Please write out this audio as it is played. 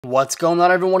What's going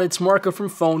on, everyone? It's Marco from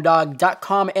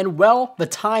PhoneDog.com, and well, the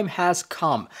time has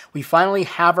come. We finally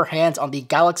have our hands on the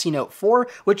Galaxy Note 4,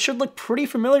 which should look pretty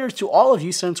familiar to all of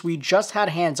you since we just had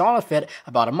hands-on with it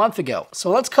about a month ago.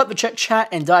 So let's cut the chit-chat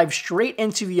and dive straight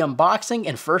into the unboxing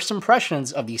and first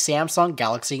impressions of the Samsung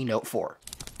Galaxy Note 4.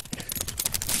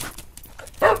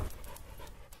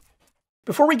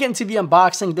 Before we get into the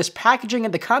unboxing, this packaging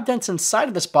and the contents inside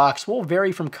of this box will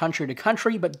vary from country to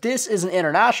country, but this is an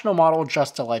international model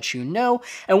just to let you know,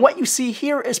 and what you see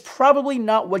here is probably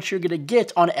not what you're going to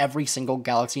get on every single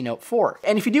Galaxy Note 4.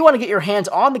 And if you do want to get your hands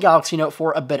on the Galaxy Note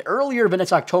 4 a bit earlier than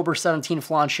its October 17th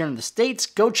launch here in the States,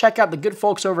 go check out the good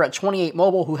folks over at 28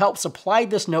 Mobile who helped supply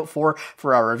this Note 4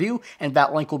 for our review, and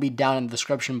that link will be down in the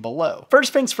description below.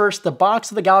 First things first, the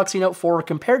box of the Galaxy Note 4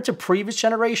 compared to previous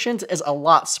generations is a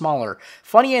lot smaller.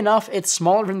 Funny enough, it's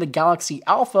smaller than the Galaxy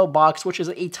Alpha box, which is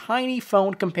a tiny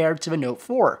phone compared to the Note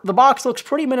 4. The box looks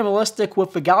pretty minimalistic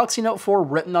with the Galaxy Note 4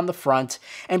 written on the front,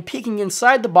 and peeking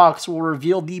inside the box will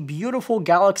reveal the beautiful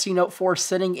Galaxy Note 4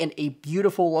 sitting in a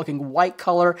beautiful looking white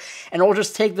color, and we'll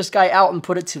just take this guy out and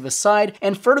put it to the side,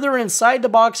 and further inside the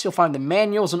box you'll find the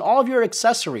manuals and all of your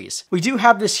accessories. We do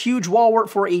have this huge wall wart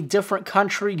for a different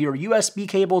country, your USB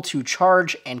cable to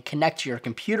charge and connect to your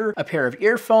computer, a pair of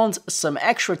earphones, some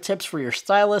extra tips for your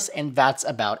stylus, and that's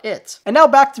about it. And now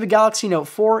back to the Galaxy Note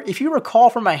 4. If you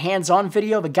recall from my hands-on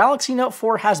video, the Galaxy Note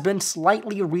 4 has been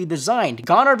slightly redesigned.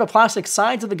 Gone are the plastic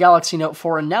sides of the Galaxy Note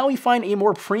 4, and now we find a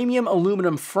more premium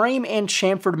aluminum frame and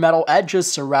chamfered metal edges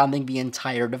surrounding the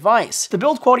entire device. The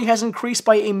build quality has increased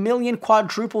by a million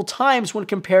quadruple times when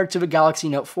compared to the Galaxy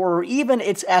Note 4 or even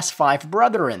its S5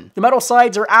 brethren. The metal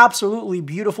sides are absolutely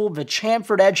beautiful, the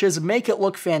chamfered edges make it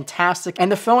look fantastic,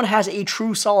 and the phone has a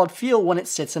true solid feel when it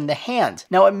sits in the hand.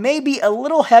 Now, it may be a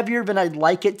little heavier than I'd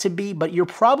like it to be, but you'll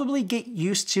probably get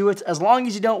used to it. As long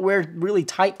as you don't wear really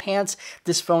tight pants,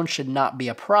 this phone should not be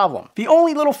a problem. The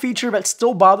only little feature that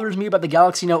still bothers me about the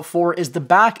Galaxy Note 4 is the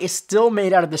back is still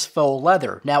made out of this faux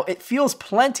leather. Now, it feels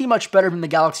plenty much better than the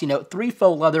Galaxy Note 3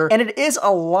 faux leather, and it is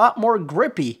a lot more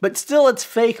grippy, but still it's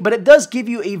fake, but it does give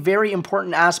you a very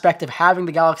important aspect of having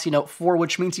the Galaxy Note 4,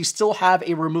 which means you still have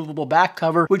a removable back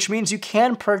cover, which means you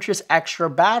can purchase extra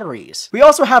batteries. We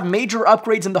also have major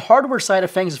upgrades in the hardware side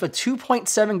of things with a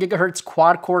 2.7 GHz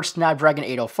quad-core Snapdragon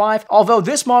 805, although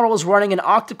this model is running an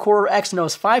octa-core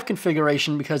Exynos 5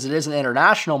 configuration because it is an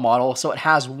international model, so it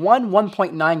has one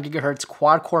 1.9 GHz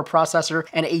quad-core processor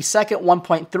and a second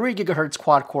 1.3 GHz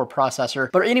quad-core processor,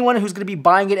 but anyone who's going to be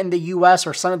buying it in the US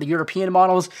or some of the European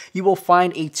models, you will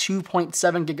find a 2.7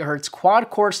 GHz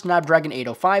quad-core Snapdragon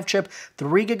 805 chip,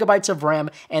 3 GB of RAM,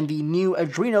 and the new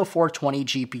Adreno 420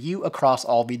 GPU across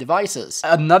all the devices.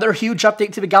 Another huge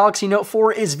update to the Galaxy Note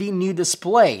 4 is the new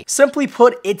display. Simply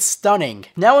put, it's stunning.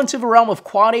 Now into the realm of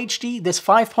Quad HD, this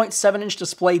 5.7-inch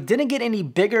display didn't get any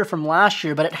bigger from last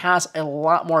year, but it has a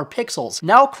lot more pixels,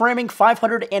 now cramming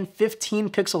 515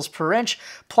 pixels per inch,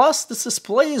 plus this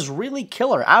display is really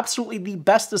killer, absolutely the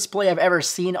best display I've ever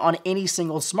seen on any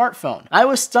single smartphone. I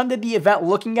was stunned at the event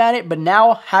looking at it, but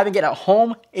now having it at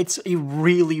home, it's a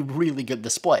really good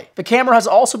display. The camera has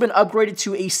also been upgraded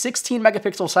to a 16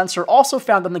 megapixel sensor also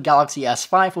found on the Galaxy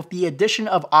S5 with the addition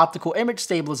of optical image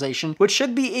stabilization, which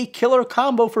should be a killer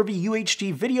combo for the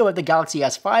UHD video that the Galaxy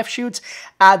S5 shoots.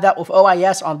 Add that with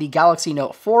OIS on the Galaxy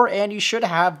Note 4 and you should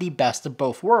have the best of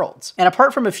both worlds. And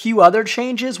apart from a few other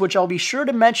changes, which I'll be sure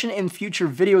to mention in future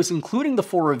videos including the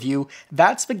full review,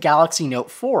 that's the Galaxy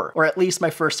Note 4, or at least my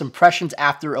first impressions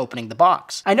after opening the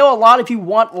box. I know a lot of you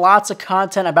want lots of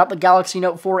content about the Galaxy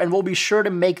Note 4 and we'll be sure to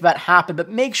make that happen, but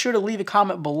make sure to leave a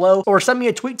comment below or send me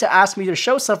a tweet to ask me to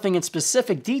show something in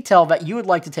specific detail that you would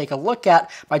like to take a look at.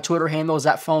 My Twitter handle is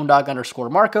at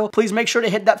PhoneDog_Marco. Please make sure to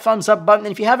hit that thumbs up button,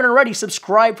 and if you haven't already,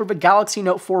 subscribe for the Galaxy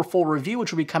Note 4 full review,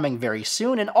 which will be coming very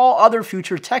soon, and all other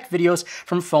future tech videos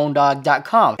from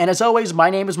PhoneDog.com. And as always, my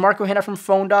name is Marco Hanna from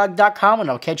PhoneDog.com, and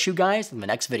I'll catch you guys in the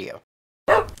next video.